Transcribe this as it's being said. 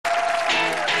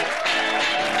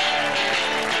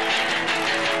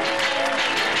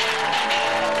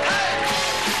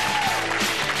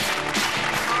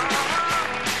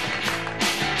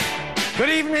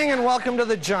evening and welcome to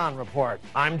the John Report.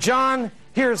 I'm John.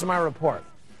 Here's my report.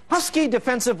 Husky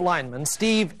defensive lineman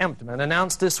Steve Emtman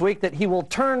announced this week that he will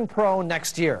turn pro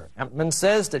next year. Emtman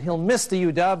says that he'll miss the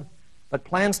UW, but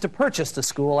plans to purchase the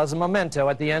school as a memento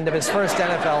at the end of his first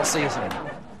NFL season.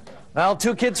 Well,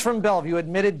 2 kids from Bellevue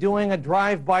admitted doing a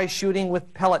drive-by shooting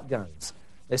with pellet guns.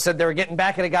 They said they were getting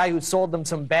back at a guy who sold them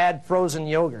some bad frozen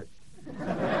yogurt.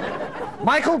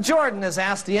 Michael Jordan has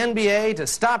asked the NBA to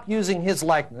stop using his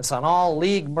likeness on all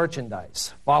league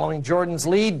merchandise. Following Jordan's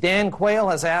lead, Dan Quayle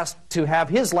has asked to have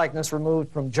his likeness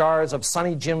removed from jars of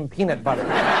Sunny Jim peanut butter.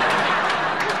 This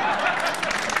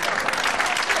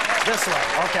way,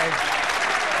 okay.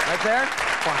 Right there?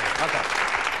 Fine, okay.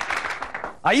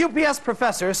 A UPS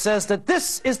professor says that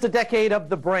this is the decade of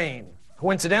the brain.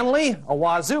 Coincidentally, a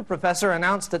Wazoo professor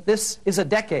announced that this is a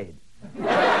decade.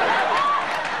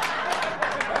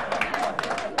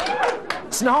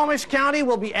 Snohomish County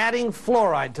will be adding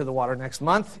fluoride to the water next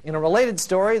month. In a related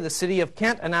story, the city of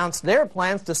Kent announced their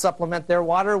plans to supplement their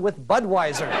water with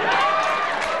Budweiser.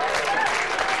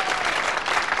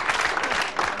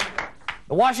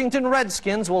 The Washington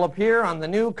Redskins will appear on the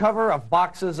new cover of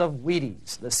boxes of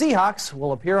Wheaties. The Seahawks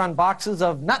will appear on boxes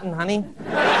of Nuttin' Honey.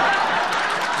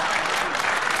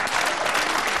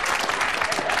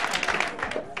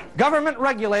 Government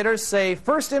regulators say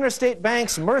First Interstate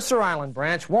Bank's Mercer Island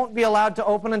branch won't be allowed to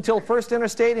open until First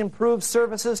Interstate improves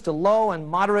services to low and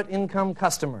moderate income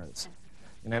customers.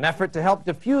 In an effort to help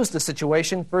diffuse the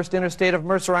situation, First Interstate of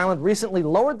Mercer Island recently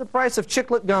lowered the price of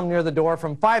chiclet gum near the door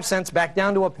from 5 cents back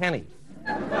down to a penny.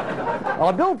 Well,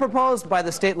 a bill proposed by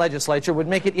the state legislature would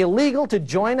make it illegal to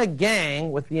join a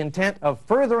gang with the intent of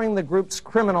furthering the group's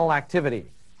criminal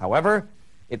activity. However,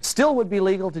 it still would be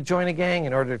legal to join a gang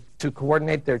in order to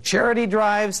coordinate their charity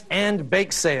drives and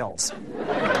bake sales.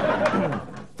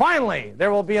 Finally,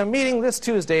 there will be a meeting this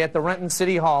Tuesday at the Renton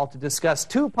City Hall to discuss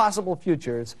 2 possible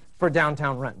futures for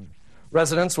downtown Renton.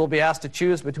 Residents will be asked to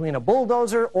choose between a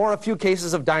bulldozer or a few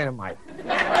cases of dynamite. This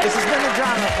has been the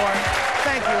John Report.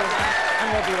 Thank you,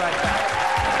 and we'll be right back.